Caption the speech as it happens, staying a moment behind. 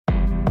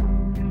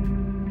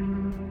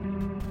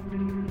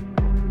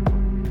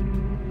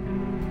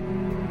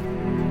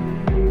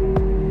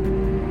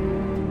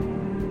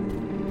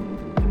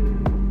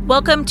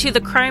Welcome to the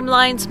Crime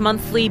Lines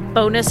monthly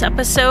bonus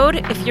episode.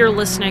 If you're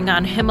listening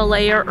on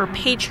Himalaya or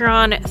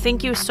Patreon,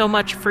 thank you so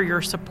much for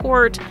your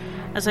support.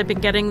 As I've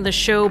been getting the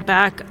show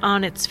back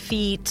on its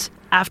feet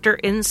after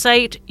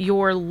Insight,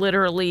 you're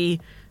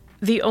literally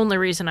the only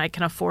reason I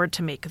can afford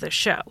to make this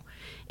show.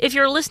 If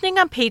you're listening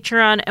on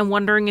Patreon and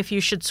wondering if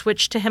you should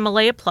switch to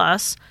Himalaya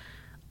Plus,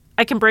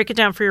 I can break it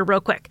down for you real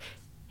quick.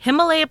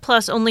 Himalaya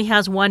Plus only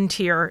has one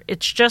tier.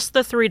 It's just the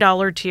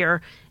 $3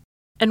 tier.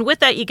 And with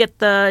that, you get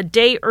the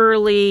day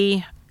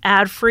early,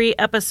 ad-free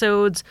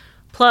episodes,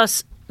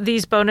 plus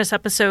these bonus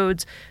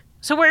episodes.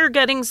 So what you're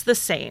getting is the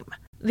same.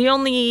 The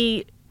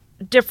only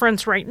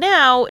difference right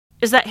now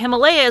is that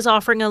Himalaya is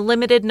offering a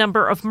limited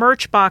number of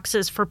merch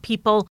boxes for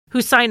people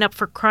who sign up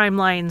for Crime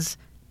Lines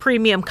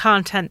premium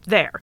content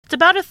there. It's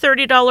about a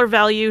 $30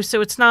 value,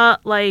 so it's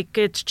not like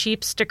it's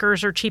cheap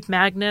stickers or cheap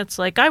magnets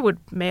like I would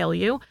mail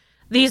you.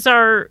 These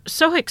are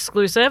so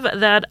exclusive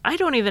that I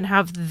don't even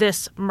have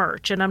this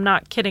merch, and I'm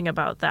not kidding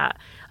about that.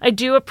 I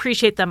do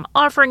appreciate them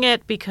offering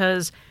it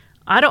because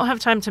I don't have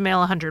time to mail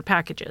 100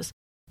 packages.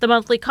 The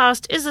monthly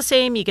cost is the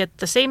same. You get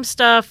the same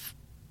stuff.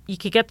 You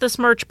could get this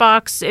merch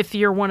box if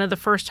you're one of the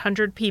first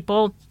 100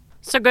 people.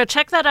 So go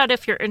check that out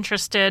if you're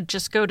interested.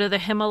 Just go to the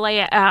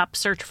Himalaya app,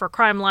 search for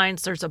Crime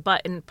Lines. There's a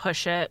button,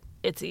 push it.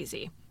 It's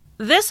easy.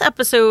 This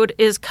episode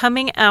is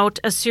coming out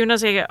as soon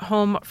as I get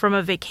home from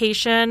a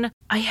vacation.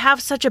 I have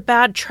such a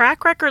bad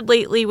track record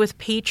lately with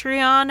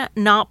Patreon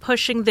not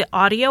pushing the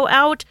audio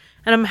out,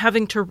 and I'm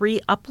having to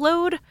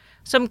re-upload.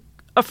 So I'm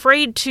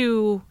afraid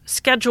to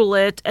schedule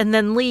it and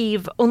then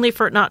leave only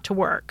for it not to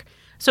work.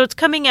 So it's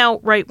coming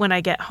out right when I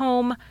get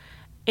home,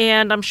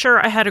 and I'm sure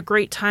I had a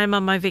great time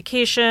on my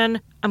vacation.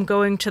 I'm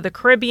going to the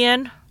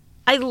Caribbean.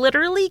 I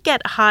literally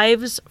get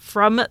hives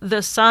from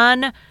the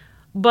sun.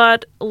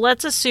 But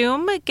let's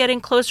assume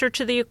getting closer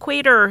to the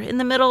equator in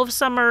the middle of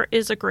summer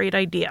is a great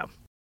idea.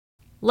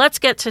 Let's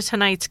get to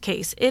tonight's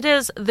case. It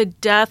is the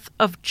death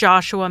of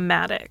Joshua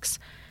Maddox.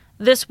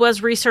 This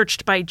was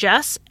researched by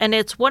Jess, and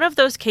it's one of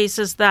those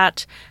cases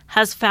that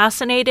has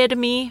fascinated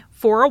me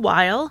for a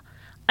while.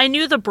 I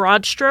knew the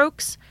broad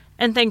strokes,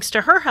 and thanks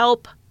to her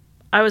help,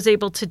 I was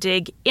able to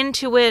dig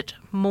into it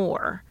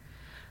more.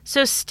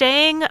 So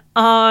staying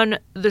on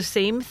the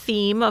same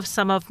theme of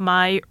some of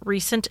my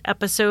recent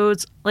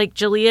episodes, like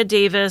Jalea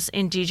Davis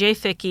and DJ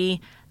Ficky,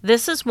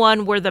 this is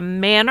one where the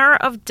manner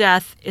of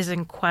death is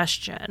in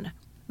question.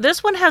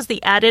 This one has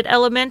the added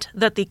element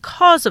that the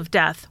cause of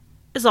death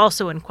is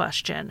also in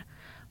question.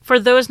 For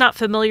those not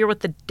familiar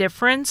with the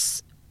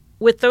difference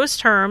with those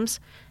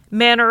terms,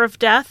 manner of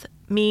death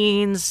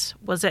means,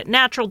 was it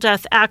natural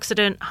death,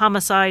 accident,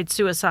 homicide,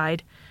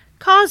 suicide?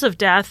 Cause of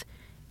death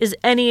is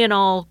any and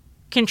all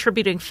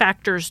contributing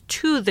factors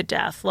to the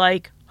death,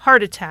 like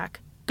heart attack,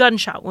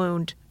 gunshot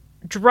wound,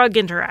 drug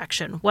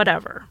interaction,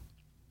 whatever.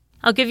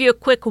 I'll give you a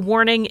quick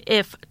warning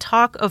if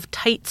talk of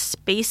tight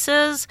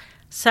spaces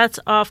sets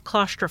off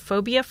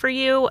claustrophobia for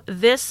you,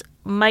 this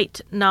might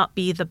not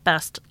be the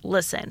best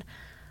listen.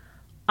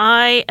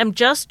 I am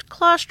just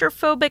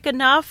claustrophobic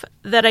enough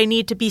that I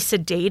need to be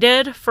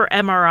sedated for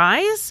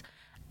MRIs,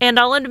 and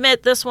I'll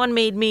admit this one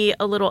made me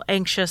a little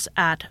anxious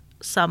at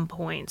some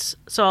points.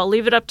 So I'll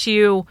leave it up to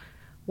you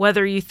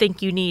whether you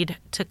think you need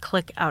to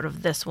click out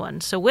of this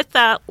one. So with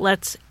that,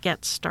 let's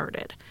get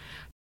started.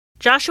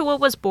 Joshua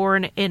was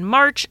born in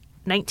March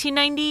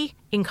 1990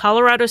 in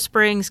Colorado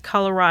Springs,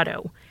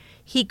 Colorado.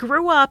 He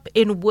grew up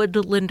in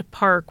Woodland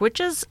Park, which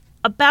is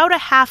about a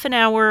half an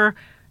hour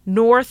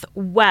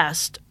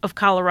northwest of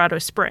Colorado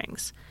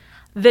Springs.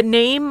 The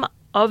name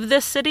of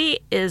this city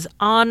is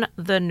on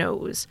the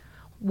nose.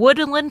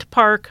 Woodland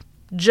Park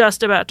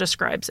just about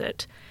describes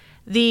it.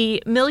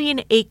 The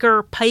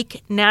million-acre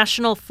Pike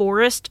National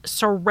Forest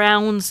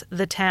surrounds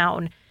the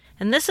town,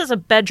 and this is a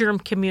bedroom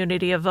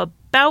community of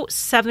about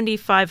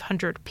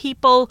 7,500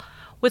 people,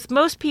 with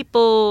most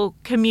people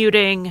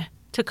commuting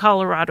to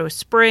Colorado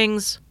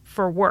Springs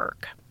for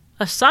work.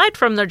 Aside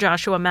from the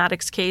Joshua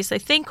Maddox case, I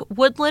think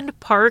Woodland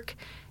Park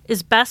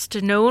is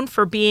best known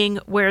for being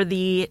where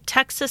the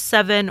Texas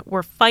 7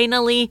 were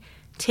finally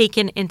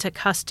taken into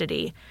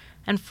custody.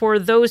 And for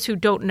those who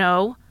don't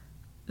know,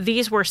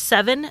 these were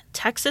 7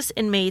 Texas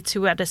inmates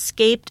who had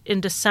escaped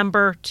in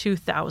December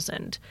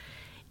 2000.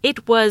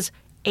 It was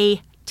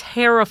a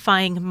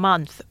terrifying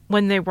month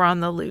when they were on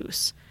the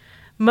loose.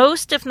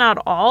 Most, if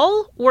not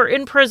all, were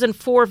in prison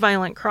for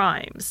violent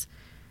crimes.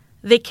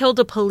 They killed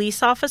a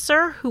police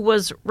officer who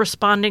was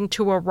responding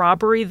to a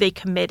robbery they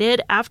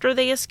committed after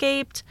they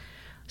escaped.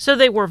 So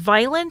they were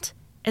violent,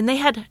 and they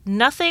had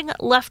nothing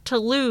left to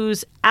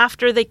lose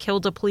after they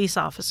killed a police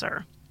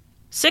officer.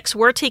 6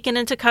 were taken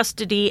into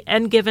custody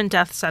and given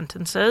death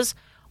sentences.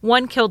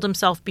 1 killed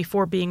himself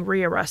before being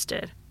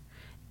rearrested.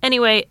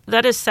 Anyway,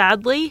 that is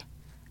sadly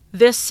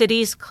this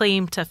city's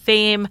claim to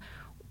fame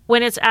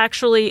when it's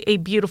actually a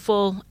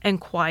beautiful and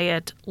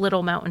quiet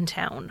little mountain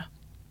town.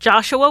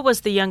 Joshua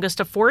was the youngest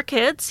of 4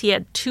 kids. He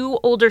had 2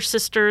 older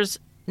sisters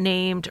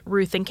named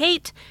Ruth and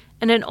Kate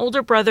and an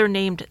older brother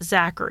named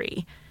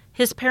Zachary.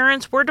 His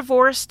parents were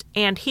divorced,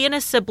 and he and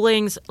his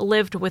siblings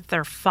lived with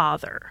their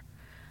father.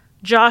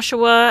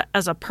 Joshua,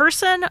 as a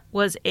person,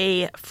 was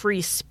a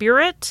free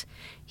spirit.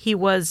 He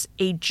was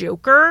a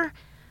joker.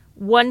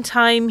 One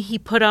time he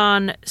put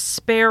on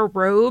spare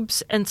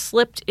robes and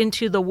slipped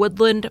into the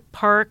Woodland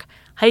Park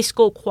High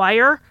School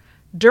choir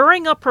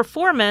during a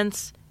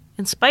performance,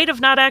 in spite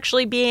of not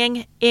actually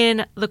being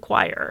in the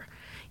choir.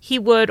 He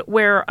would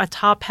wear a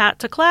top hat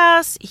to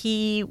class.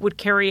 He would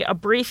carry a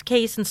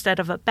briefcase instead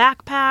of a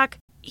backpack.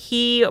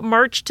 He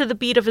marched to the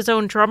beat of his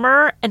own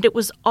drummer, and it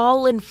was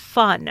all in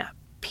fun.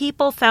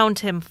 People found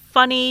him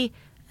funny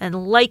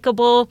and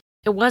likable.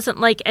 It wasn't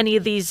like any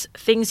of these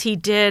things he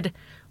did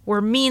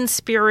were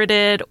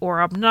mean-spirited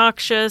or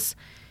obnoxious.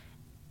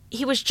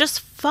 He was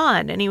just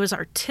fun, and he was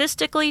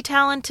artistically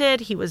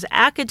talented. He was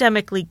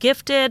academically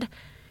gifted.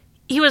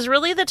 He was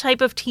really the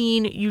type of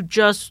teen you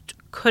just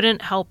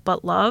couldn't help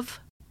but love.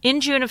 In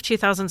June of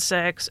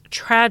 2006,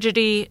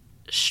 tragedy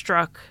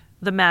struck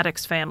the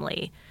Maddox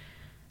family.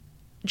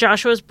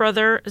 Joshua's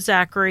brother,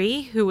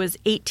 Zachary, who was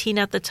 18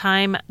 at the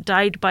time,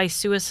 died by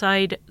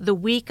suicide the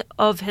week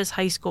of his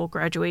high school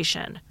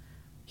graduation.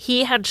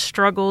 He had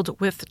struggled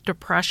with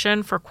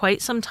depression for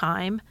quite some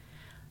time.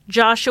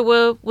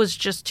 Joshua was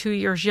just 2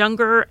 years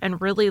younger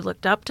and really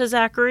looked up to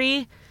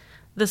Zachary.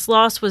 This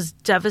loss was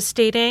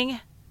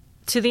devastating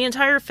to the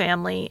entire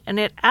family, and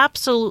it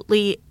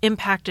absolutely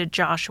impacted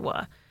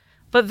Joshua.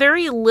 But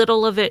very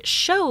little of it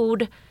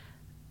showed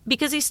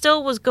because he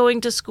still was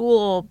going to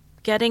school,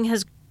 getting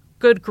his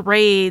good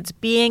grades,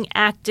 being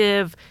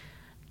active,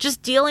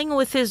 just dealing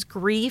with his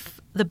grief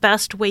the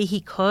best way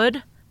he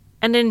could,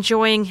 and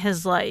enjoying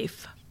his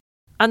life.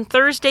 On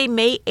Thursday,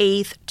 May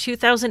 8th,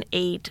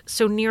 2008,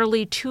 so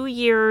nearly 2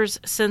 years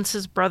since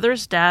his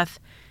brother's death,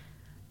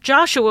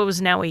 Joshua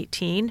was now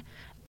 18,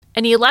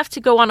 and he left to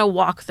go on a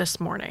walk this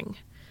morning.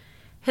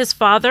 His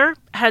father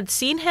had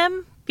seen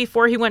him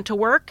before he went to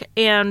work,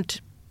 and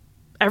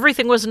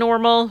everything was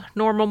normal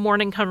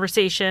morning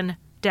conversation.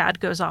 Dad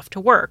goes off to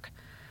work.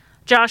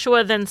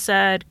 Joshua then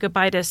said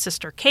goodbye to his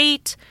sister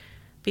Kate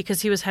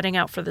because he was heading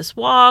out for this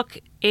walk,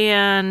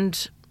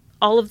 and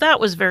all of that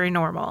was very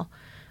normal.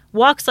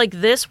 Walks like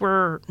this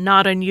were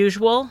not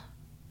unusual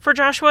for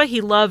Joshua.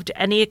 He loved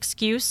any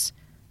excuse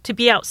to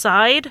be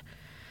outside.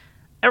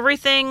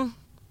 Everything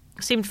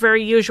seemed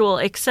very usual,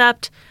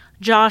 except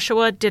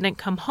Joshua didn't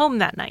come home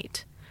that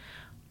night.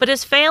 But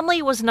his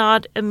family was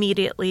not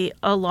immediately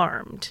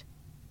alarmed.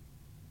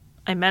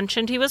 I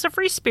mentioned he was a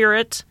free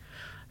spirit,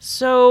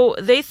 so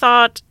they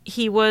thought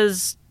he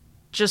was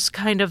just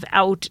kind of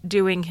out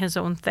doing his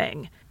own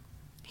thing.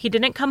 He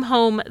didn't come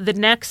home the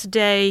next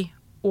day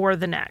or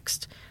the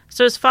next.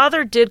 So his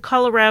father did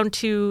call around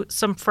to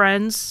some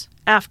friends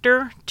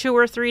after 2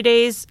 or 3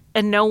 days,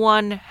 and no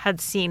one had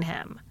seen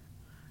him.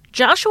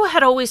 Joshua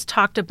had always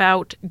talked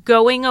about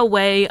going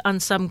away on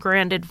some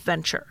grand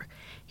adventure.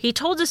 He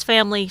told his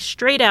family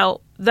straight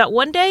out that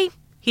one day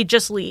he'd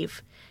just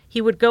leave.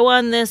 He would go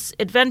on this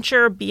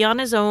adventure, be on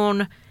his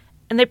own,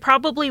 and they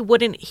probably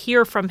wouldn't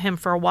hear from him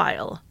for a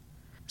while.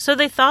 So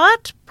they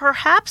thought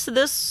perhaps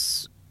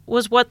this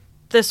was what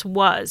this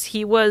was.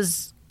 He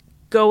was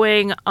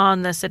going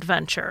on this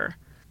adventure.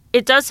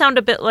 It does sound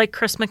a bit like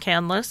Chris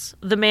McCandless,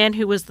 the man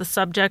who was the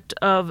subject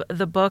of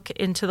the book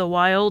Into the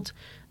Wild.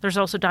 There's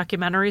also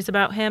documentaries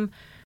about him.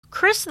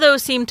 Chris, though,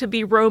 seemed to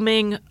be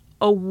roaming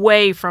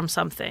away from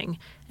something,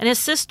 and his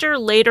sister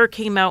later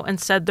came out and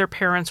said their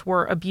parents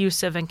were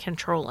abusive and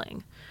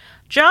controlling.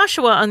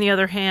 Joshua, on the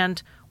other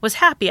hand, was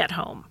happy at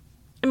home.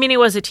 I mean, he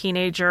was a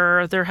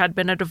teenager, there had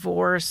been a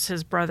divorce,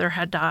 his brother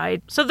had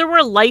died, so there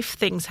were life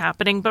things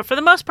happening, but for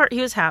the most part,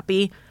 he was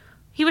happy.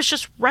 He was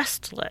just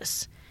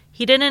restless.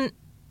 He didn't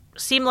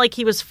seem like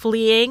he was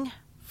fleeing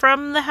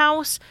from the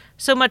house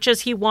so much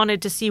as he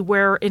wanted to see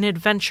where an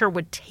adventure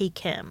would take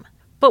him.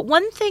 But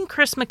one thing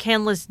Chris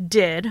McCandless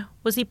did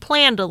was he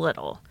planned a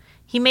little.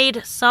 He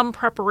made some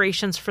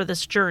preparations for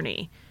this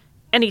journey,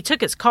 and he took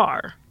his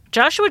car.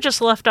 Joshua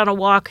just left on a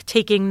walk,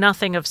 taking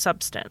nothing of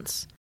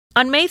substance.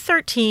 On May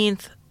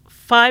 13th,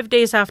 5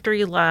 days after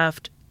he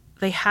left,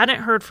 they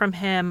hadn't heard from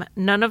him.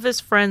 None of his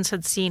friends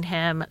had seen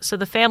him, so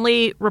the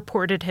family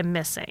reported him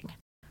missing.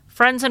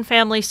 Friends and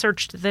family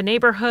searched the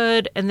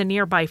neighborhood and the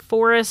nearby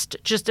forest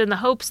just in the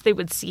hopes they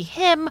would see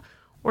him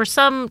or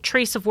some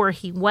trace of where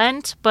he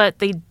went, but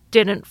they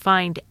didn't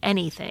find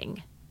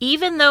anything.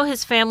 Even though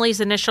his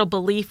family's initial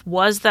belief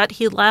was that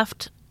he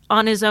left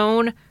on his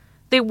own,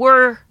 they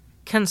were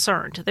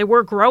concerned. They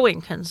were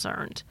growing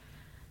concerned.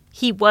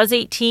 He was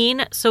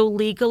 18, so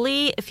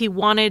legally, if he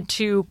wanted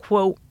to,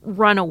 quote,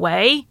 run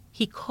away,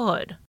 he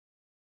could.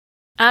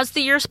 As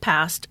the years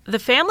passed, the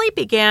family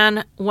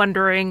began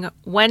wondering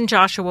when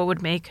Joshua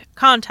would make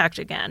contact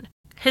again.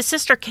 His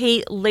sister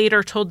Kate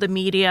later told the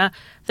media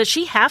that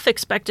she half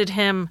expected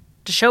him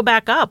to show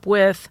back up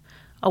with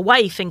a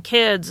wife and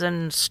kids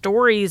and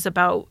stories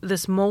about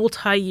this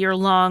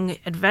multi-year-long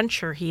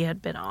adventure he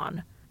had been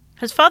on.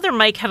 His father,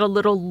 Mike, had a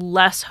little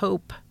less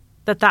hope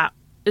that that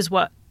is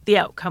what the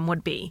outcome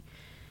would be.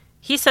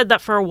 He said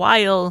that for a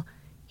while,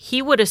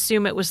 he would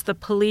assume it was the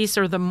police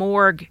or the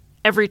morgue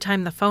every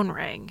time the phone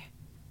rang.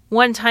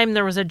 One time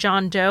there was a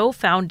John Doe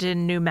found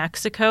in New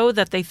Mexico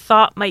that they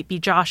thought might be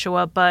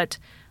Joshua, but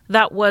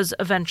that was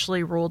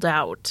eventually ruled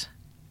out.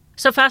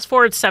 So fast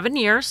forward 7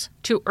 years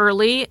to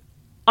early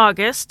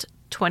August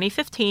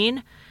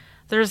 2015.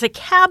 There's a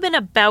cabin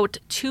about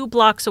 2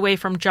 blocks away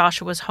from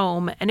Joshua's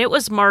home, and it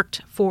was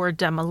marked for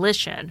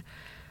demolition.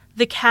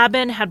 The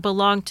cabin had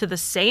belonged to the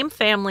same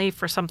family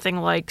for something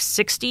like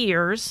 60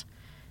 years,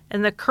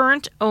 and the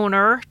current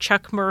owner,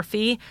 Chuck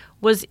Murphy,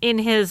 was in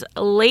his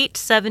late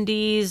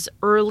 70s,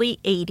 early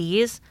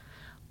 80s,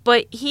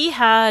 but he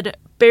had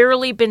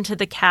barely been to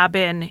the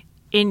cabin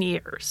in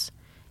years.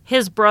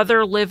 His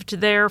brother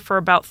lived there for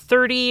about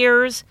 30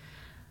 years,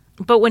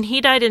 but when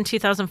he died in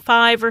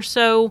 2005 or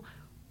so,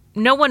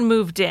 no one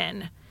moved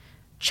in.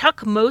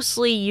 Chuck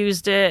mostly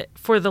used it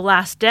for the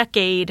last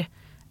decade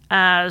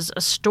as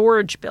a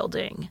storage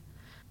building.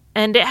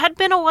 And it had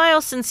been a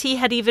while since he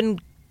had even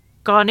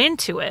gone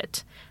into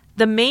it.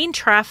 The main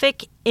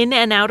traffic in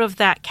and out of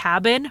that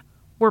cabin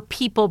were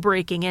people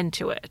breaking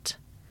into it.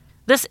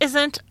 This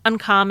isn't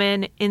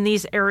uncommon in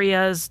these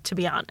areas, to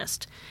be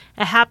honest.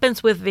 It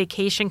happens with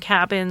vacation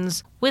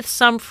cabins with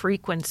some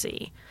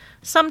frequency.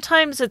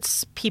 Sometimes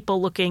it's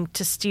people looking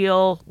to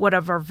steal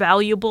whatever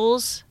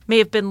valuables may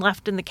have been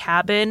left in the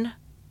cabin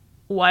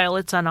while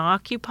it's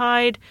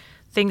unoccupied,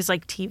 things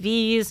like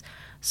TVs,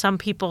 some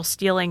people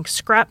stealing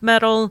scrap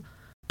metal,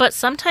 but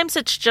sometimes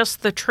it's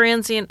just the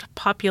transient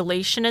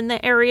population in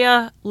the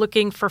area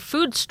looking for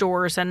food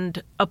stores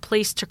and a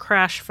place to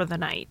crash for the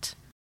night.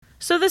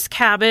 So this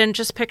cabin,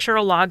 just picture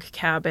a log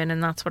cabin,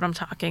 and that's what I'm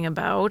talking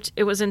about.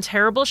 It was in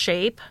terrible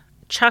shape.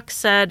 Chuck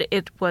said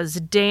it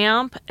was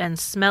damp and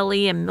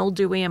smelly and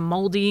mildewy and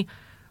moldy.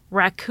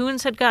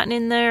 Raccoons had gotten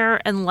in there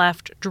and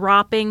left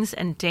droppings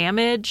and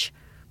damage.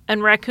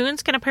 And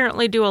raccoons can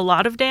apparently do a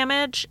lot of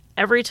damage.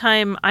 Every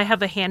time I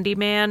have a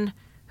handyman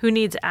who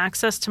needs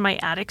access to my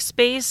attic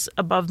space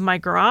above my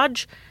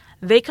garage,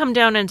 they come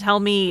down and tell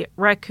me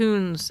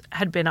raccoons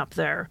had been up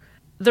there.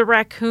 The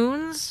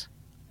raccoons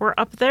were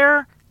up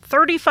there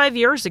 35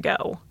 years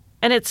ago.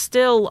 And it's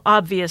still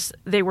obvious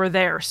they were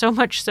there, so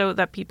much so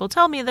that people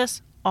tell me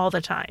this all the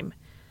time.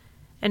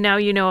 And now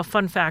you know a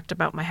fun fact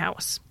about my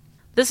house.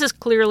 This is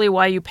clearly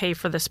why you pay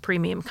for this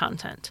premium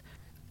content.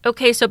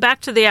 Okay, so back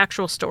to the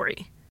actual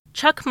story.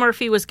 Chuck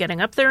Murphy was getting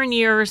up there in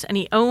years, and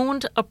he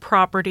owned a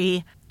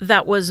property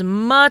that was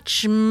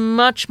much,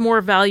 much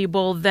more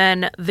valuable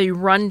than the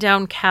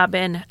rundown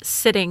cabin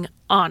sitting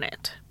on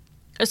it.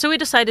 So he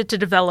decided to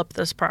develop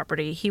this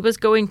property. He was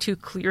going to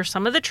clear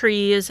some of the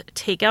trees,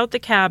 take out the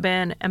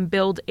cabin, and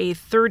build a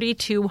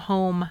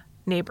 32-home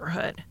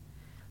neighborhood.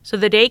 So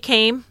the day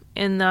came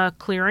in the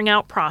clearing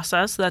out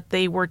process that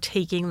they were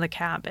taking the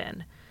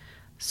cabin.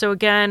 So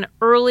again,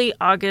 early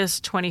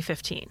August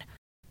 2015.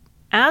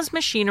 As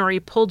machinery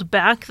pulled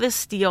back the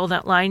steel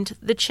that lined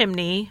the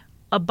chimney,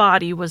 a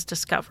body was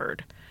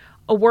discovered.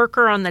 A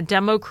worker on the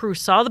demo crew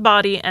saw the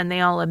body, and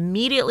they all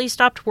immediately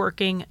stopped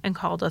working and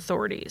called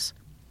authorities.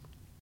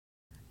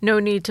 No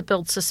need to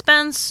build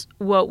suspense.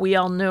 What we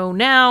all know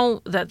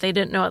now that they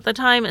didn't know at the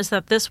time is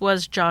that this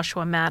was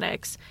Joshua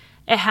Maddox.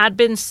 It had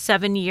been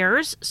 7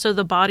 years, so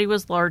the body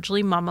was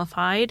largely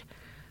mummified.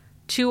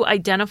 To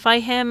identify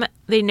him,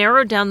 they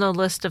narrowed down the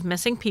list of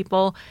missing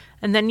people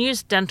and then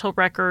used dental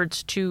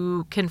records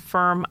to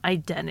confirm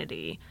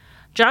identity.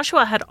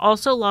 Joshua had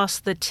also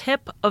lost the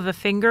tip of a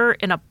finger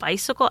in a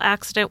bicycle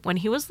accident when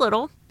he was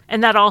little,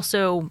 and that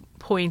also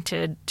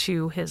pointed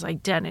to his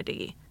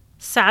identity.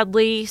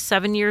 Sadly,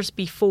 7 years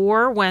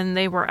before, when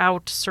they were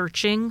out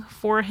searching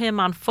for him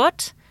on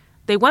foot,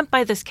 they went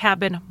by this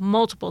cabin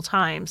multiple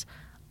times.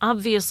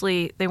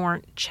 Obviously, they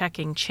weren't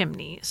checking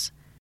chimneys.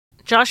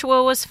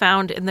 Joshua was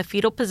found in the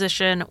fetal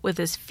position with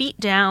his feet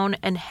down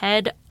and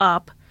head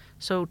up,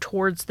 so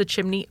towards the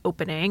chimney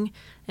opening,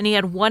 and he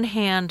had one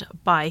hand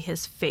by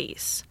his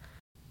face.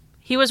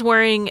 He was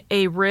wearing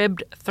a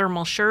ribbed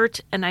thermal shirt,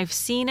 and I've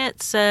seen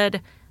it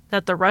said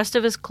that the rest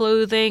of his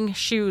clothing,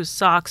 shoes,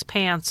 socks,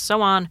 pants,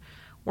 so on,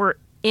 were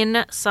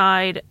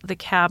inside the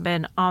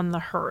cabin on the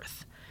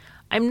hearth.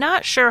 I'm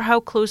not sure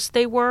how close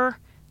they were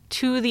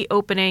to the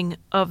opening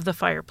of the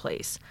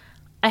fireplace.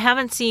 I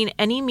haven't seen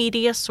any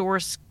media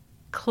source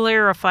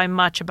clarify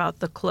much about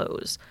the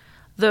clothes,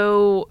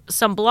 though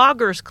some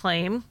bloggers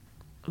claim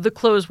the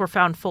clothes were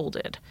found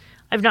folded.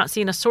 I've not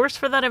seen a source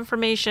for that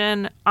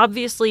information.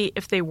 Obviously,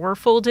 if they were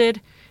folded,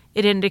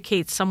 it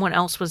indicates someone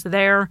else was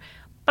there,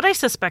 but I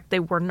suspect they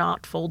were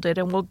not folded,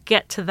 and we'll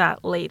get to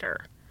that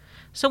later.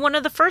 So one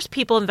of the first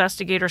people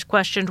investigators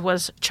questioned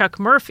was Chuck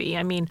Murphy.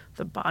 I mean,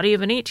 the body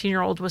of an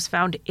 18-year-old was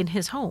found in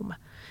his home.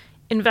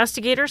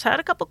 Investigators had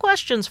a couple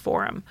questions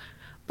for him,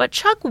 but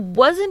Chuck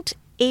wasn't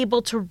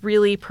able to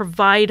really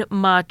provide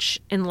much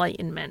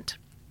enlightenment.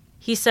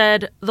 He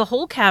said the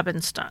whole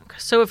cabin stunk,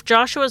 so if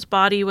Joshua's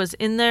body was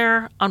in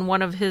there on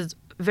one of his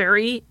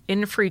very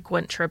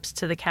infrequent trips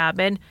to the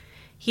cabin,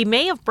 he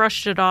may have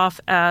brushed it off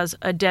as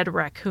a dead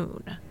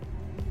raccoon.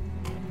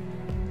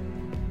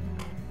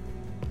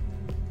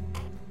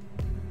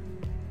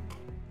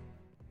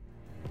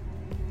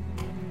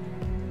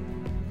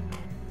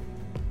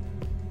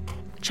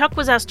 Chuck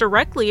was asked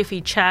directly if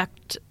he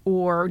checked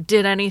or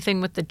did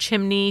anything with the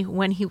chimney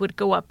when he would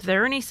go up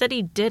there, and he said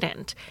he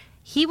didn't.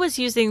 He was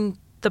using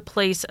the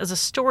place as a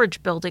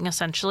storage building,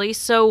 essentially,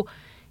 so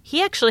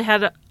he actually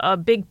had a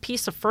big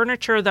piece of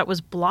furniture that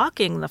was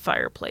blocking the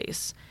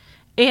fireplace.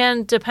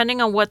 And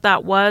depending on what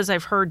that was,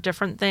 I've heard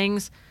different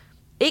things.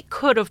 It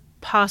could have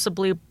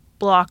possibly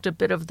blocked a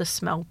bit of the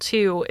smell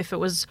too if it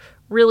was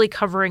really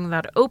covering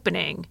that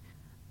opening.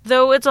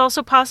 Though it's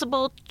also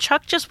possible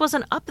Chuck just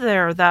wasn't up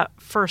there that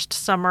first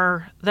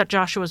summer that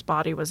Joshua's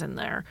body was in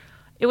there.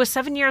 It was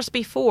 7 years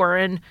before,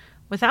 and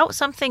without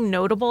something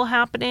notable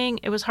happening,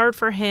 it was hard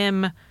for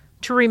him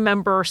to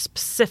remember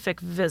specific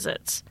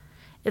visits.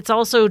 It's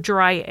also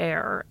dry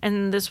air,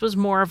 and this was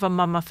more of a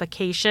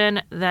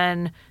mummification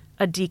than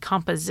a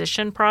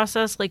decomposition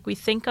process like we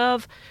think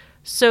of.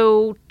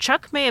 So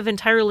Chuck may have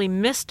entirely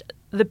missed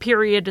the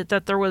period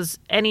that there was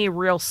any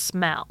real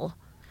smell.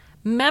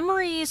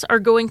 Memories are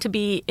going to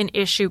be an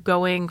issue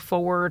going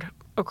forward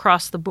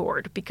across the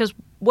board, because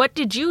what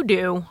did you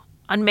do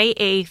on May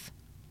 8th,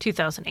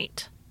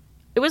 2008?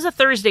 It was a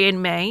Thursday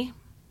in May,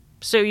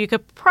 so you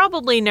could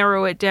probably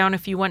narrow it down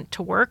if you went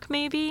to work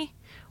maybe,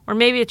 or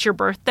maybe it's your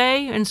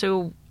birthday, and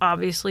so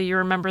obviously you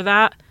remember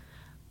that.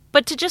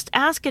 But to just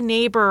ask a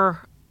neighbor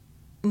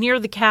near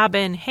the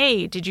cabin,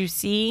 hey, did you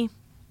see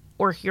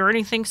or hear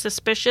anything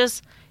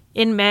suspicious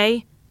in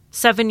May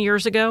 7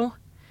 years ago?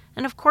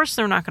 And of course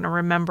they're not going to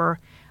remember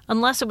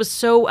unless it was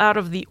so out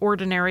of the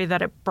ordinary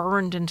that it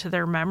burned into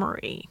their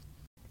memory.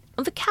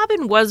 The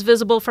cabin was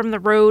visible from the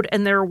road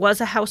and there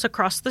was a house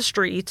across the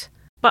street,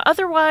 but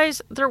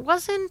otherwise there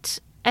wasn't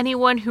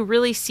anyone who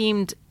really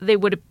seemed they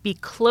would be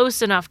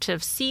close enough to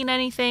have seen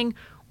anything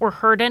or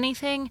heard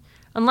anything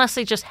unless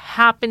they just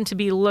happened to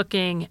be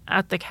looking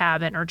at the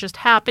cabin or just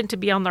happened to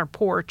be on their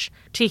porch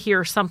to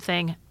hear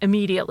something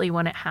immediately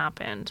when it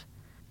happened.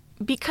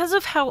 Because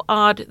of how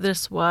odd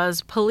this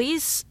was,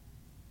 police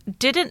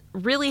didn't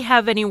really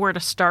have anywhere to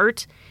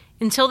start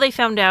until they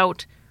found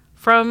out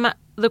from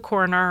the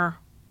coroner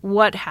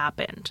what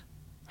happened.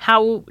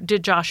 How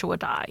did Joshua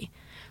die?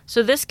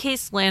 So this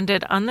case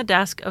landed on the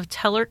desk of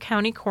Teller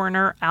County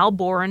Coroner Al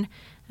Bourne,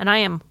 and I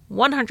am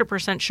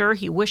 100% sure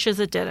he wishes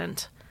it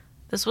didn't.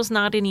 This was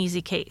not an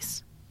easy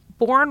case.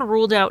 Bourne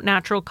ruled out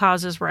natural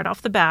causes right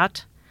off the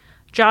bat.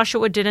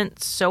 Joshua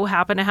didn't so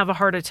happen to have a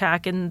heart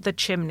attack in the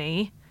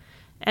chimney.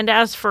 And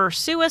as for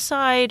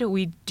suicide,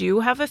 we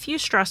do have a few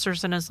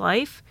stressors in his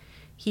life.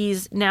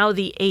 He's now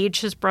the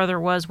age his brother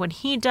was when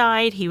he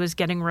died. He was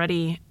getting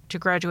ready to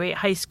graduate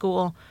high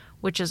school,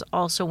 which is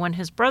also when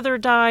his brother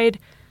died.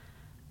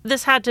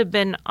 This had to have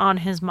been on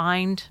his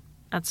mind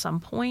at some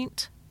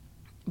point.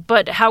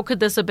 But how could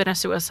this have been a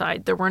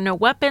suicide? There were no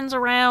weapons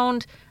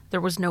around.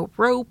 There was no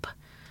rope.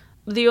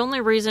 The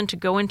only reason to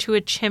go into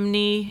a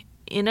chimney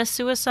in a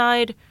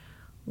suicide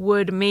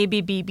would maybe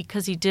be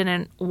because he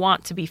didn't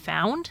want to be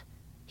found.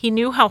 He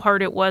knew how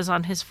hard it was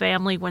on his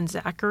family when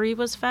Zachary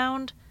was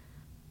found,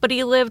 but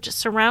he lived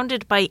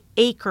surrounded by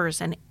acres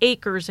and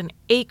acres and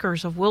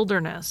acres of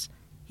wilderness.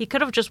 He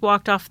could have just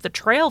walked off the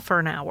trail for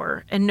an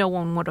hour and no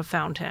one would have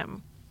found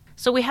him.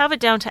 So we have it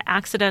down to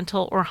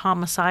accidental or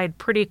homicide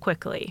pretty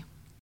quickly.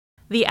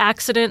 The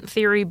accident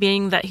theory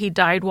being that he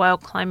died while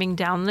climbing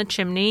down the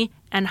chimney,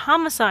 and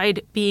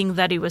homicide being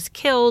that he was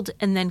killed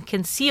and then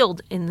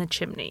concealed in the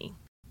chimney.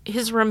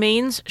 His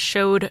remains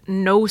showed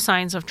no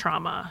signs of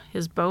trauma.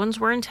 His bones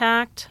were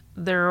intact.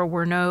 There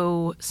were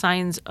no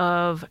signs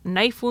of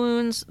knife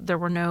wounds. There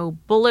were no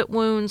bullet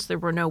wounds. There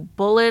were no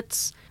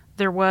bullets.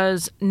 There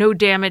was no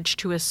damage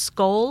to his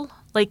skull,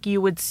 like you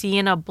would see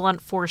in a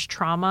blunt force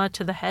trauma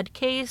to the head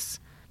case.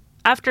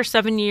 After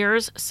 7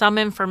 years, some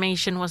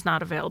information was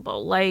not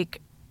available,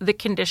 like the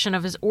condition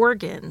of his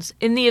organs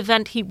in the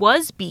event he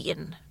was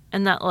beaten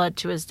and that led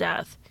to his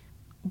death.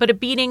 But a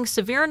beating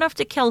severe enough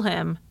to kill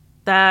him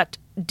that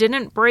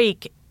didn't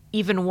break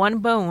even one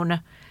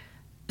bone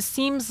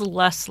seems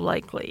less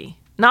likely.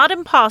 Not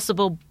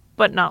impossible,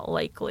 but not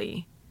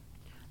likely.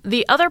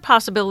 The other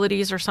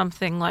possibilities are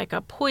something like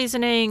a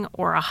poisoning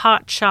or a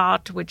hot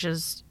shot, which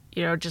is,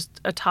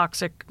 just a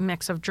toxic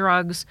mix of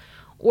drugs,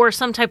 or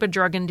some type of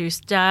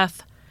drug-induced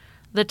death.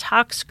 The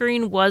tox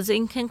screen was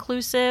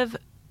inconclusive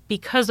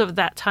because of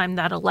that time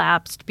that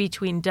elapsed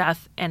between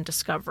death and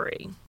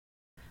discovery.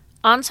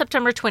 On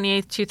September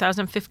 28,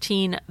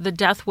 2015, the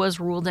death was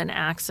ruled an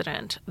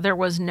accident. There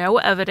was no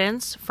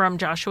evidence from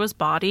Joshua's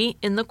body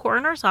in the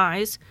coroner's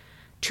eyes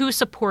to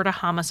support a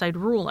homicide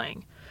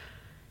ruling.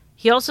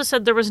 He also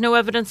said there was no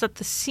evidence at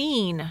the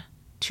scene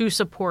to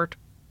support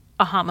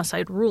a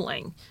homicide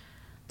ruling.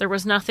 There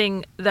was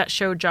nothing that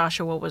showed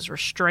Joshua was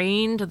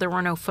restrained. There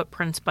were no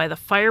footprints by the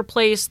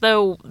fireplace,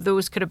 though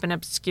those could have been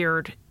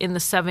obscured in the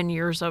 7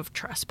 years of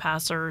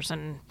trespassers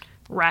and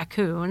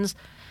raccoons.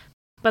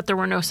 But there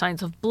were no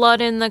signs of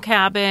blood in the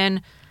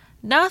cabin.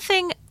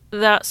 Nothing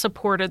that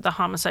supported the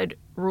homicide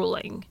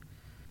ruling.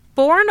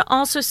 Bourne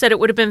also said it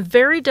would have been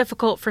very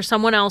difficult for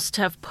someone else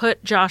to have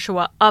put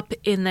Joshua up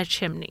in the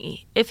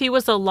chimney. If he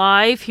was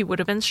alive, he would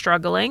have been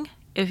struggling.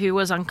 If he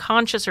was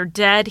unconscious or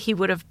dead, he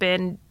would have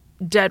been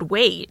dead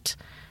weight.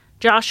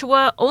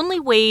 Joshua only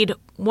weighed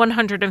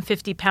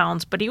 150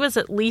 pounds, but he was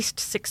at least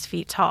 6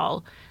 feet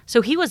tall.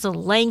 So he was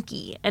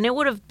lanky, and it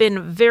would have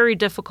been very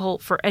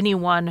difficult for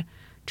anyone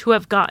to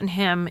have gotten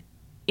him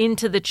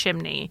into the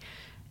chimney.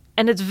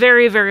 And it's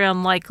very, very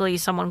unlikely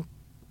someone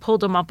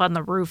pulled him up on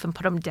the roof and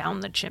put him down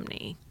the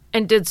chimney,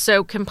 and did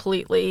so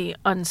completely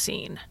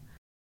unseen.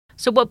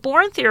 So what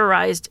Bourne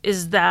theorized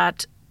is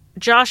that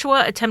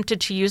Joshua attempted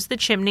to use the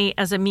chimney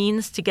as a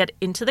means to get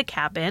into the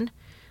cabin.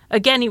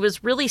 Again, he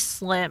was really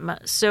slim,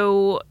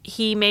 so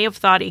he may have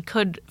thought he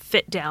could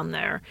fit down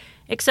there,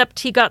 except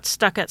he got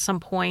stuck at some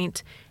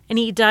point, and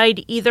he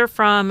died either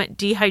from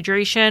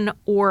dehydration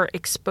or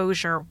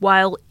exposure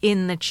while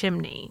in the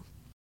chimney.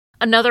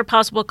 Another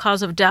possible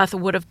cause of death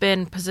would have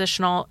been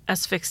positional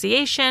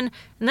asphyxiation,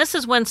 and this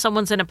is when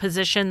someone's in a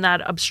position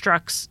that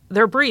obstructs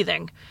their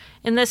breathing.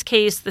 In this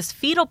case, this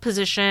fetal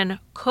position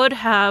could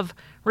have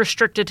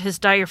restricted his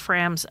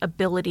diaphragm's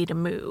ability to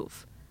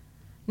move.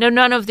 Now,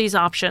 none of these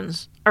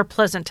options are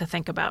pleasant to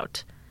think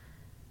about.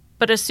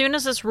 But as soon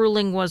as this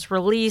ruling was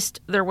released,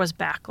 there was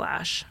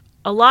backlash.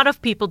 A lot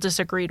of people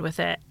disagreed with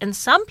it, and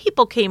some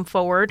people came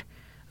forward,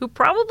 who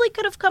probably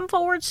could have come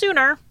forward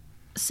sooner,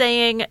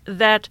 saying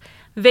that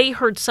they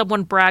heard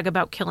someone brag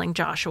about killing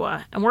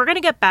Joshua. And we're going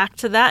to get back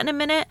to that in a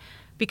minute,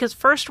 because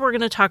first we're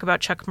going to talk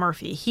about Chuck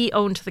Murphy. He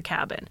owned the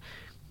cabin.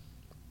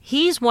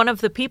 He's one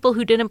of the people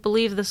who didn't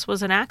believe this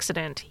was an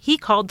accident. He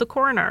called the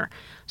coroner.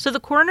 So the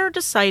coroner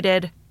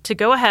decided to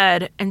go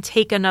ahead and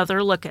take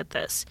another look at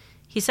this.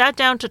 He sat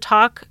down to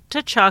talk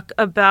to Chuck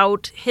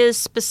about his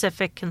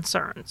specific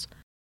concerns.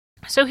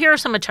 So here are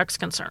some of Chuck's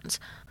concerns.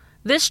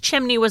 This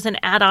chimney was an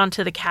add-on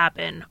to the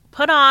cabin,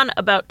 put on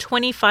about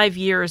 25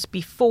 years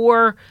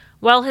before,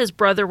 while his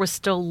brother was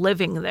still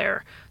living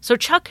there. So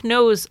Chuck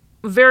knows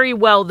very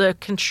well the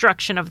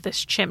construction of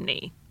this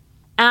chimney.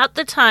 At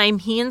the time,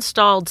 he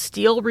installed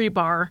steel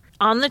rebar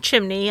on the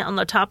chimney, on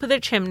the top of the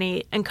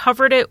chimney, and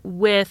covered it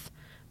with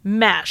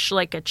mesh,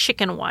 like a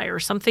chicken wire,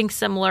 something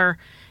similar.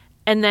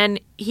 And then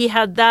he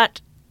had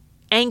that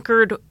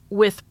anchored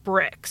with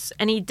bricks.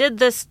 And he did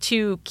this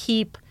to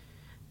keep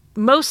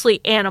mostly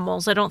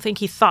animals. I don't think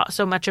he thought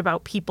so much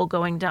about people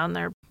going down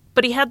there.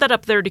 But he had that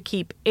up there to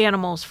keep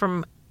animals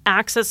from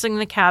accessing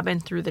the cabin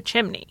through the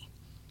chimney.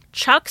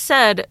 Chuck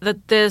said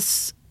that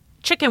this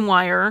chicken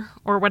wire,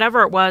 or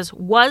whatever it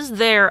was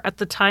there at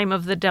the time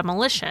of the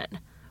demolition,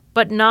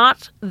 but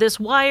not this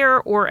wire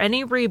or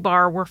any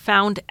rebar were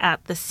found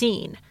at the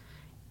scene.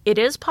 It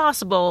is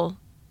possible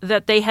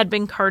that they had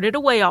been carted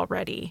away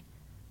already,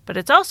 but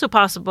it's also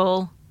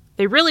possible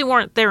they really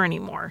weren't there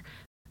anymore.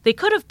 They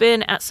could have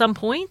been at some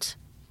point,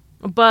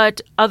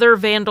 but other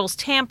vandals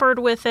tampered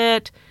with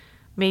it.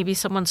 Maybe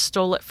someone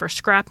stole it for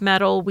scrap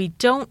metal. We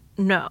don't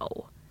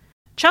know.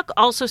 Chuck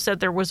also said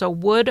there was a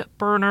wood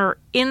burner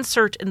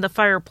insert in the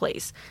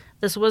fireplace.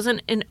 This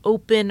wasn't an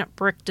open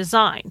brick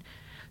design.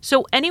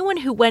 So anyone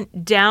who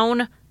went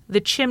down the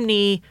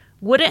chimney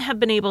wouldn't have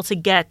been able to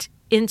get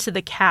into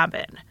the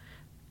cabin.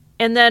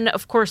 And then,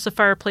 of course, the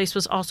fireplace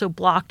was also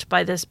blocked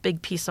by this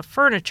big piece of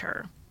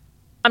furniture.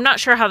 I'm not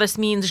sure how this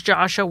means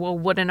Joshua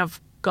wouldn't have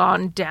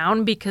gone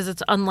down, because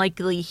it's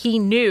unlikely he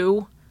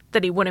knew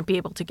that he wouldn't be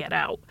able to get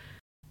out.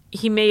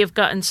 He may have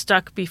gotten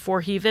stuck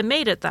before he even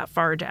made it that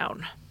far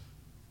down.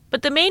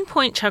 But the main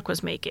point Chuck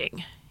was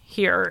making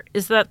here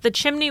is that the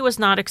chimney was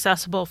not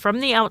accessible from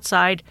the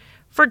outside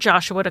for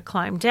Joshua to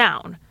climb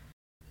down.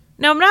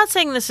 Now, I'm not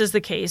saying this is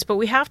the case, but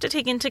we have to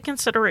take into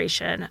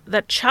consideration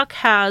that Chuck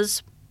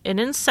has an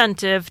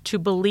incentive to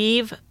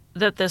believe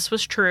that this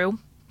was true,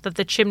 that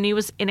the chimney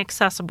was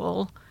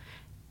inaccessible,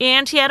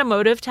 and he had a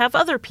motive to have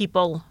other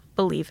people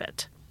believe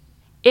it.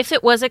 If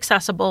it was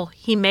accessible,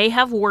 he may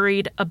have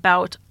worried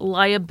about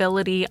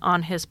liability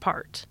on his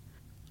part.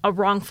 A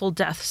wrongful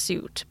death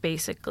suit,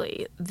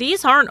 basically.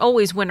 These aren't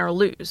always win or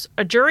lose.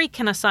 A jury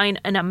can assign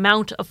an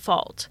amount of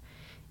fault.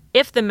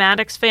 If the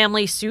Maddox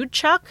family sued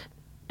Chuck,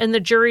 and the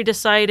jury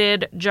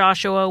decided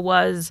Joshua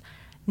was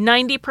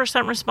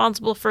 90%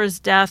 responsible for his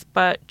death,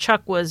 but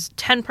Chuck was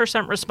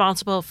 10%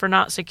 responsible for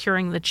not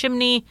securing the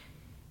chimney,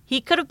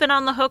 he could have been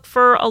on the hook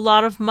for a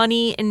lot of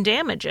money and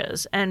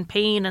damages and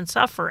pain and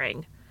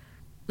suffering.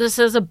 This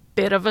is a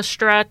bit of a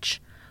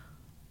stretch,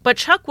 but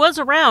Chuck was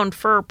around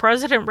for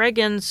President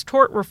Reagan's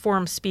tort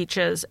reform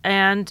speeches,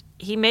 and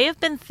he may have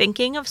been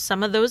thinking of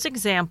some of those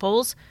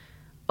examples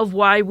of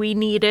why we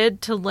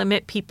needed to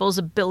limit people's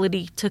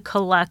ability to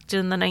collect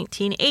in the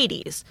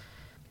 1980s.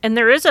 And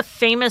there is a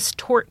famous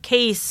tort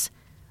case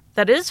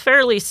that is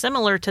fairly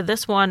similar to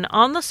this one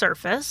on the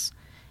surface,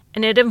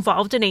 and it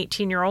involved an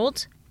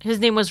 18-year-old. His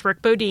name was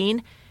Rick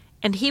Bodine,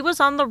 and he was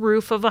on the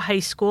roof of a high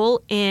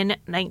school in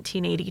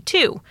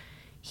 1982.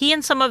 He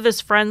and some of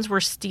his friends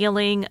were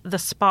stealing the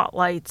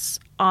spotlights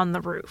on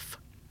the roof.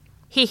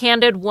 He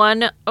handed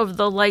one of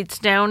the lights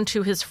down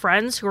to his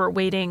friends who were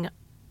waiting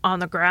on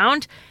the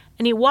ground,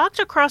 and he walked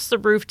across the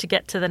roof to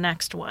get to the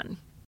next one.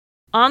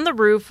 On the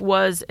roof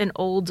was an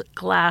old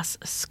glass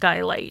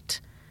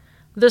skylight.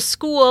 The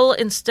school,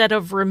 instead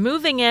of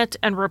removing it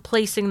and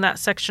replacing that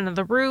section of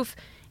the roof,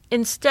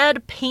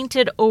 instead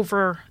painted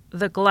over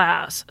the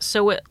glass,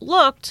 so it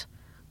looked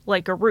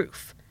like a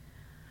roof.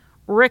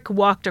 Rick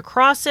walked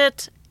across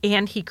it,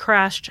 and he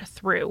crashed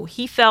through.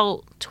 He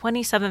fell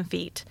 27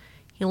 feet.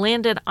 He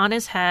landed on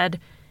his head,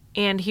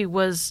 and he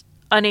was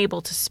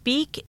unable to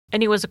speak,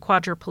 and he was a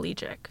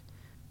quadriplegic.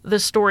 The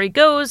story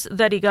goes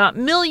that he got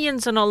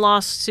millions in a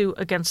lawsuit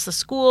against the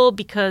school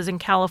because in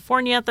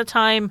California at the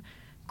time,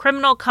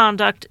 criminal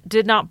conduct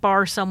did not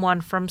bar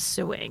someone from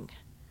suing.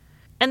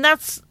 And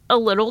that's a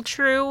little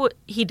true.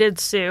 He did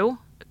sue.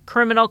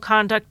 Criminal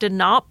conduct did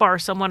not bar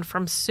someone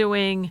from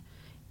suing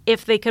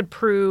if they could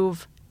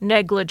prove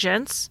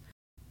negligence.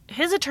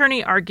 His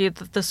attorney argued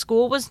that the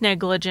school was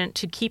negligent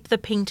to keep the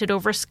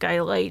painted-over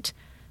skylight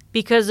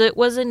because it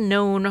was a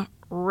known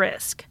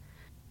risk.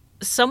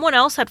 Someone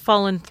else had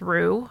fallen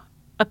through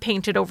a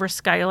painted-over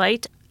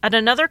skylight at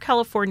another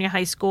California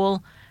high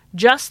school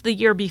just the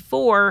year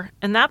before,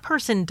 and that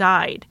person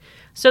died.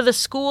 So the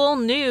school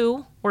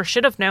knew, or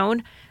should have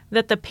known,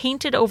 that the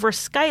painted-over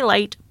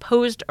skylight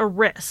posed a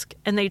risk,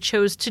 and they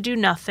chose to do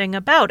nothing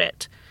about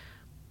it.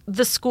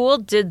 The school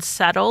did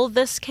settle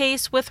this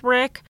case with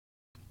Rick.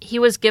 He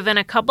was given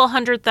a couple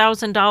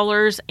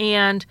 $100,000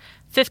 and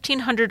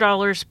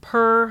 $1,500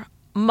 per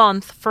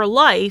month for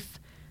life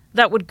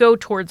that would go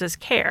towards his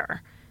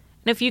care.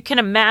 And if you can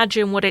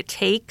imagine what it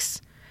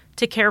takes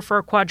to care for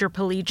a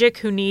quadriplegic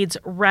who needs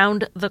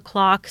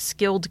round-the-clock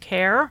skilled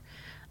care,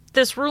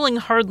 this ruling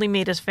hardly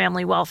made his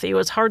family wealthy. It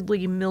was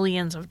hardly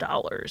millions of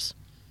dollars.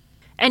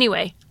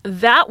 Anyway,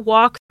 that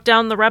walk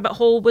down the rabbit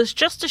hole was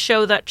just to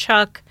show that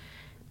Chuck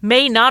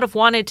may not have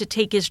wanted to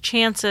take his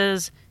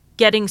chances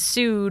getting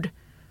sued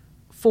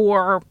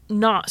for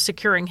not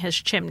securing his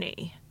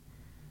chimney.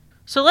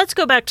 So let's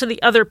go back to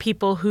the other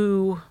people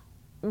who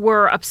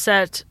were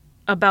upset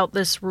about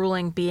this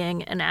ruling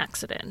being an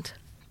accident.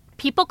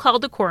 People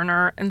called the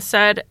coroner and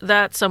said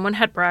that someone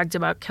had bragged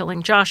about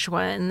killing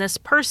Joshua, and this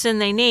person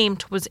they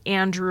named was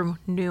Andrew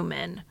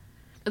Newman.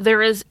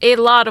 There is a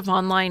lot of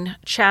online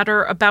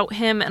chatter about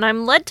him, and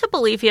I'm led to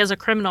believe he has a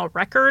criminal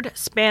record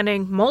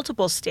spanning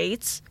multiple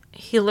states.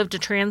 He lived a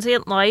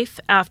transient life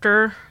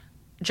after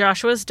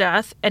Joshua's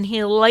death, and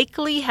he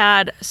likely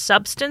had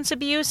substance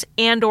abuse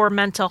and/or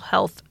mental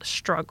health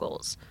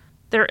struggles.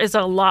 There is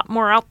a lot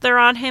more out there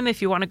on him.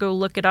 If you want to go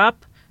look it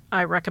up,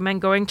 I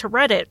recommend going to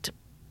Reddit,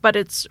 but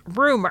it's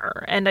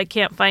rumor, and I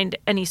can't find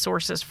any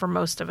sources for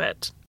most of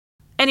it.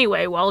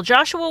 Anyway, while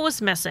Joshua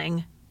was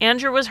missing,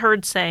 Andrew was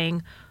heard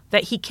saying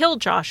that he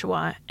killed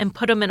Joshua and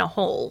put him in a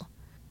hole.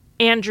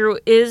 Andrew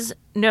is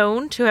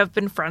known to have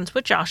been friends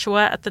with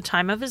Joshua at the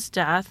time of his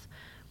death,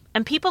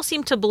 and people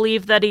seem to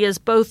believe that he is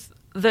both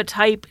the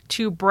type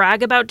to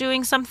brag about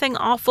doing something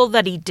awful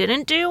that he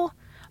didn't do,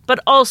 but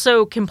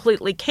also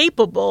completely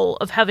capable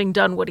of having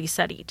done what he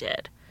said he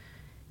did.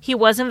 He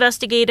was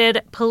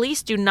investigated.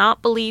 Police do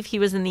not believe he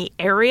was in the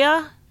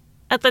area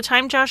at the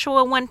time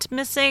Joshua went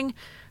missing,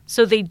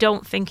 so they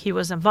don't think he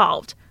was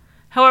involved.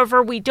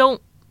 However, we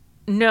don't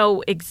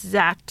know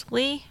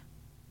exactly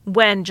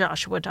when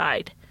Joshua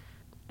died.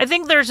 I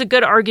think there's a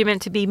good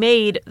argument to be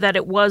made that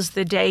it was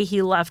the day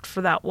he left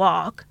for that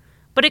walk,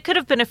 but it could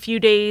have been a few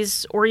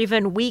days or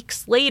even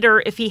weeks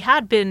later if he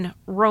had been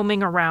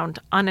roaming around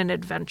on an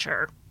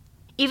adventure.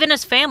 Even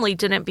his family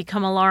didn't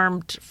become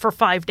alarmed for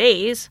 5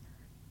 days.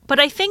 But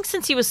I think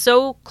since he was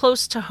so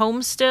close to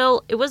home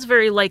still, it was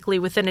very likely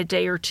within a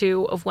day or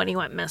two of when he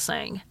went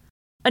missing.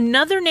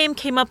 Another name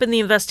came up in the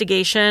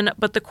investigation,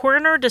 but the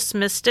coroner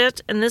dismissed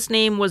it, and this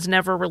name was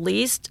never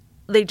released.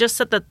 They just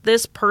said that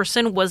this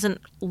person wasn't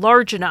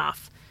large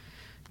enough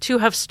to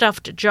have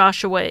stuffed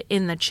Joshua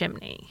in the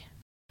chimney.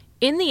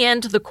 In the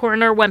end, the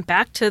coroner went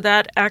back to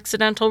that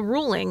accidental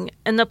ruling,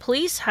 and the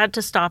police had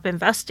to stop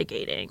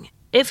investigating.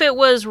 If it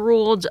was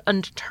ruled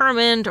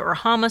undetermined or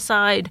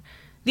homicide,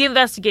 the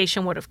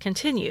investigation would have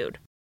continued.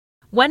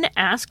 When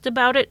asked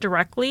about it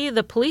directly,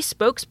 the police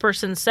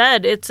spokesperson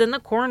said it's in the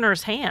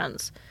coroner's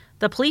hands.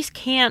 The police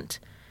can't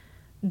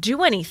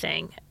do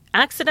anything.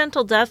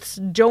 Accidental deaths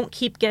don't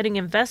keep getting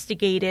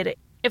investigated.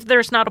 If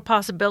there's not a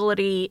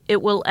possibility,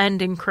 it will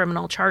end in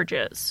criminal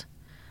charges.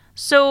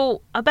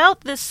 So,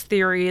 about this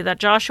theory that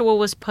Joshua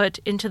was put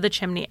into the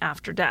chimney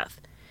after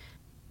death.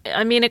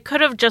 I mean, it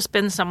could have just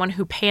been someone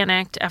who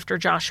panicked after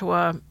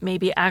Joshua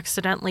maybe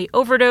accidentally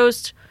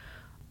overdosed.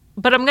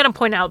 But I'm going to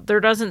point out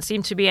there doesn't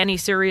seem to be any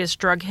serious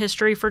drug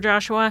history for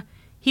Joshua.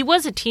 He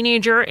was a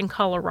teenager in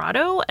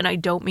Colorado, and I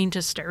don't mean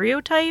to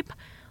stereotype,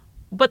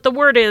 but the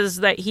word is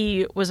that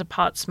he was a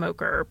pot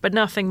smoker, but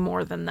nothing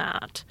more than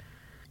that.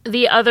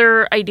 The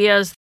other idea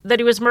is that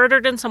he was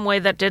murdered in some way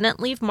that didn't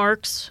leave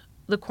marks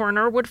the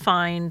coroner would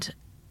find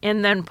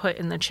and then put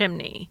in the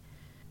chimney.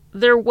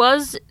 There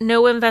was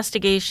no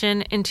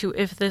investigation into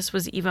if this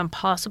was even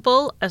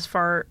possible, as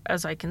far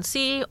as I can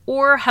see,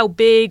 or how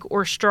big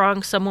or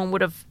strong someone would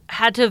have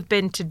had to have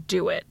been to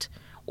do it,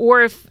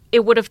 or if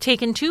it would have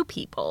taken two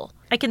people.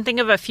 I can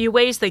think of a few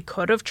ways they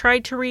could have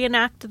tried to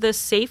reenact this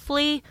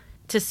safely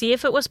to see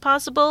if it was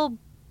possible,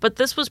 but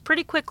this was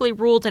pretty quickly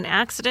ruled an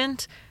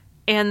accident,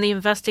 and the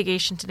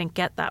investigation didn't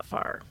get that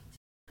far.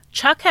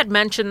 Chuck had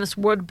mentioned this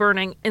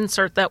wood-burning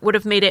insert that would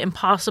have made it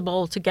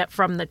impossible to get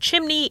from the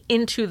chimney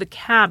into the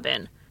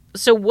cabin.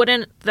 So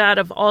wouldn't that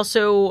have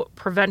also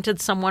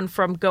prevented someone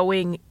from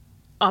going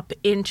up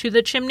into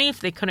the chimney if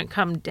they couldn't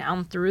come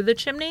down through the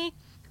chimney?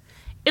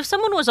 If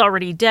someone was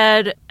already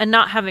dead and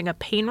not having a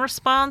pain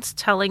response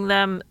telling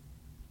them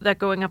that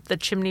going up the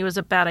chimney was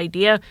a bad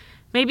idea,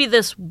 maybe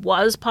this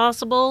was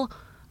possible,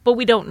 but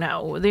we don't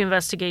know. The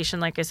investigation,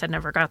 like I said,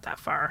 never got that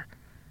far.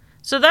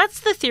 So that's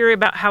the theory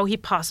about how he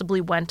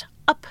possibly went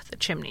up the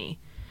chimney.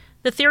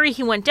 The theory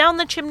he went down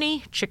the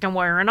chimney, chicken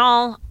wire and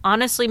all,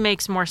 honestly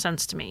makes more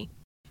sense to me.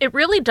 It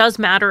really does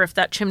matter if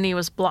that chimney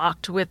was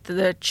blocked with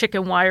the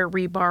chicken wire,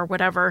 rebar,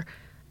 whatever,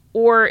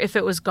 or if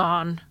it was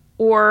gone,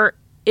 or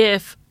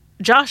if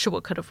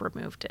Joshua could have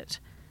removed it.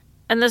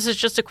 And this is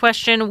just a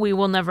question we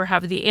will never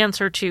have the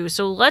answer to,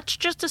 so let's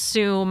just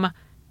assume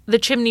the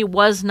chimney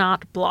was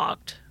not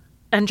blocked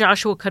and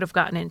Joshua could have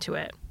gotten into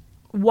it.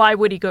 Why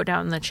would he go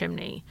down the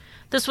chimney?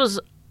 This was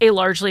a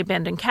largely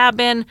abandoned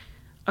cabin.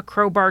 A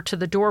crowbar to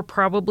the door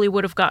probably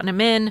would have gotten him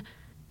in.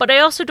 But I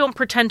also don't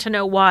pretend to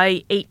know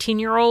why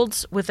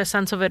 18-year-olds with a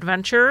sense of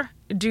adventure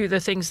do the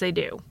things they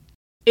do.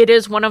 It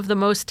is one of the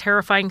most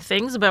terrifying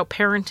things about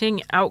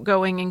parenting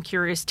outgoing and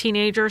curious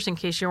teenagers, in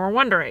case you were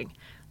wondering.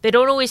 They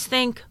don't always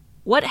think,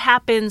 what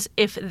happens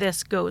if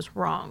this goes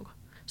wrong?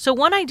 So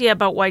one idea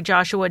about why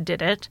Joshua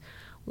did it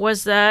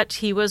was that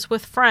he was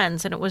with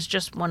friends, and it was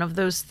just one of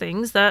those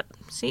things that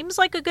seems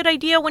like a good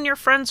idea when your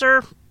friends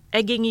are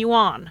egging you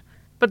on.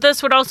 But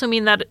this would also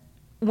mean that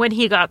when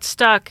he got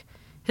stuck,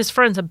 his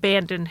friends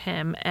abandoned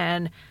him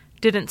and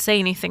didn't say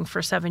anything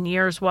for 7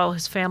 years while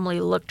his family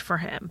looked for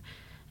him.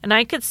 And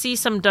I could see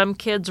some dumb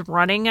kids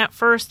running at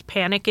first,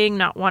 panicking,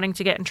 not wanting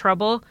to get in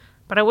trouble,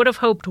 but I would have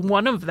hoped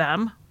one of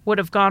them would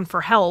have gone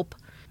for help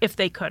if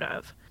they could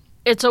have.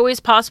 It's always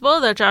possible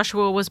that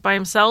Joshua was by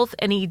himself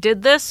and he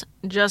did this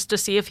just to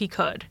see if he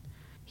could.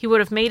 He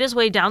would have made his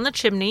way down the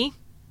chimney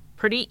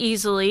pretty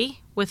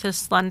easily with his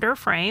slender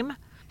frame,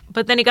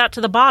 but then he got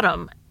to the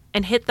bottom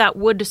and hit that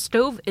wood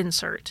stove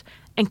insert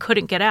and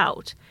couldn't get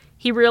out.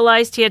 He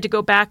realized he had to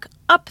go back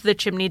up the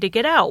chimney to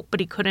get out, but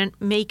he couldn't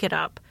make it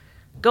up.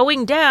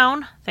 Going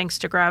down, thanks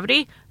to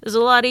gravity, is a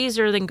lot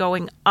easier than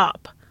going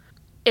up.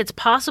 It's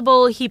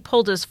possible he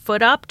pulled his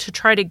foot up to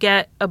try to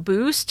get a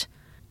boost,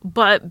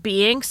 but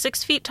being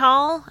 6 feet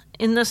tall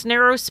in this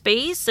narrow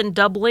space and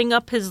doubling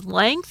up his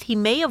length, he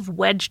may have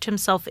wedged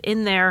himself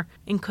in there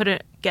and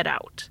couldn't get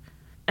out.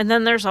 And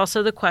then there's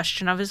also the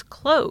question of his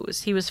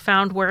clothes. He was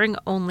found wearing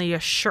only a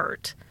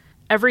shirt.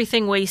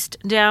 Everything waist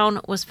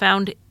down was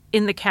found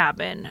in the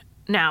cabin.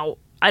 Now,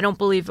 I don't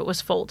believe it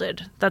was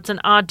folded. That's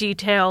an odd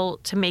detail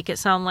to make it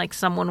sound like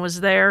someone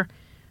was there.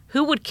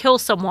 Who would kill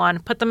someone,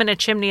 put them in a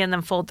chimney, and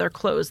then fold their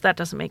clothes? That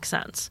doesn't make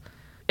sense.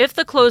 If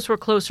the clothes were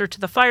closer to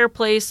the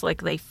fireplace,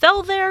 like they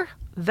fell there,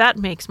 that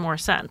makes more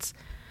sense.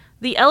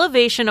 The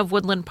elevation of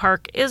Woodland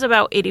Park is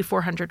about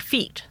 8,400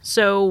 feet,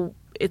 so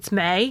it's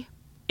May.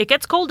 It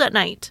gets cold at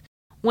night.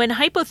 When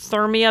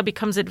hypothermia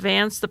becomes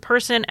advanced, the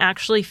person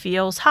actually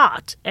feels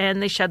hot,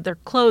 and they shed their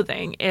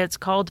clothing. It's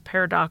called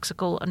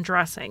paradoxical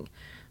undressing.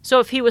 So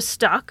if he was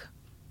stuck,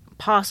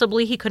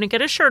 possibly he couldn't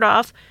get his shirt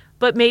off,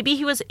 but maybe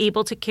he was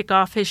able to kick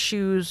off his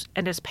shoes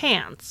and his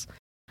pants.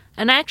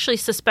 And I actually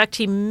suspect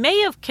he may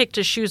have kicked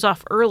his shoes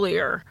off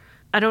earlier.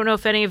 I don't know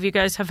if any of you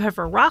guys have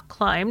ever rock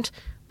climbed,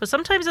 but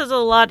sometimes it's a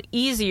lot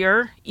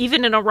easier,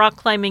 even in a rock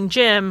climbing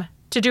gym,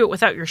 to do it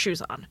without your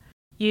shoes on.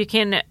 You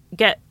can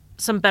get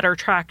some better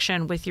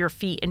traction with your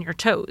feet and your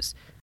toes.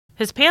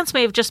 His pants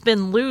may have just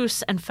been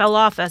loose and fell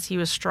off as he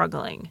was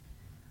struggling.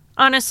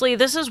 Honestly,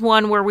 this is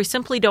one where we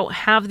simply don't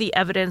have the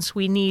evidence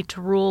we need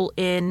to rule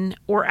in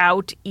or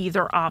out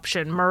either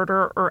option,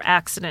 murder or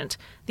accident.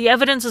 The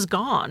evidence is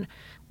gone.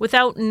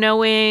 Without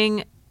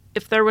knowing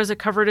if there was a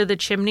cover to the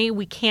chimney,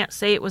 we can't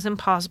say it was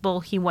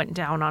impossible he went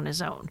down on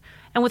his own.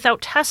 And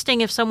without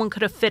testing if someone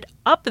could have fit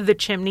up the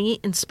chimney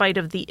in spite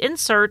of the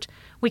insert,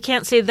 we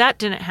can't say that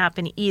didn't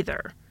happen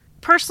either.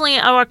 Personally,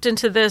 I walked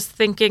into this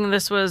thinking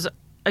this was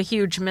a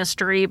huge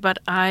mystery, but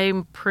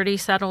I'm pretty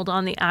settled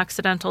on the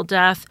accidental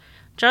death.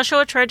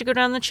 Joshua tried to go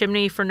down the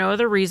chimney for no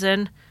other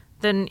reason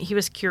than he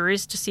was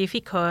curious to see if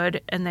he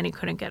could, and then he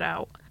couldn't get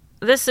out.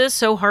 This is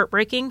so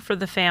heartbreaking for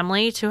the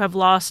family to have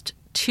lost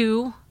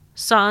 2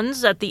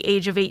 sons at the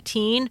age of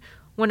 18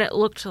 when it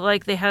looked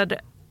like they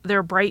had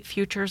their bright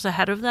futures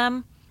ahead of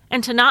them.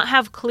 And to not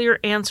have clear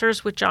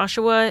answers with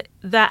Joshua,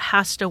 that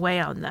has to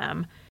weigh on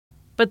them.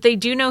 But they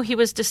do know he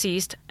was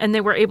deceased, and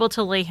they were able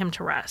to lay him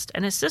to rest.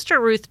 And his sister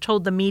Ruth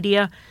told the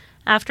media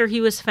after he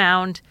was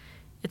found,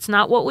 "It's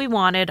not what we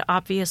wanted,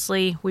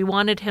 obviously. We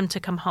wanted him to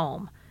come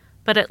home.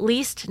 But at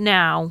least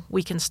now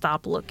we can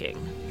stop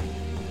looking."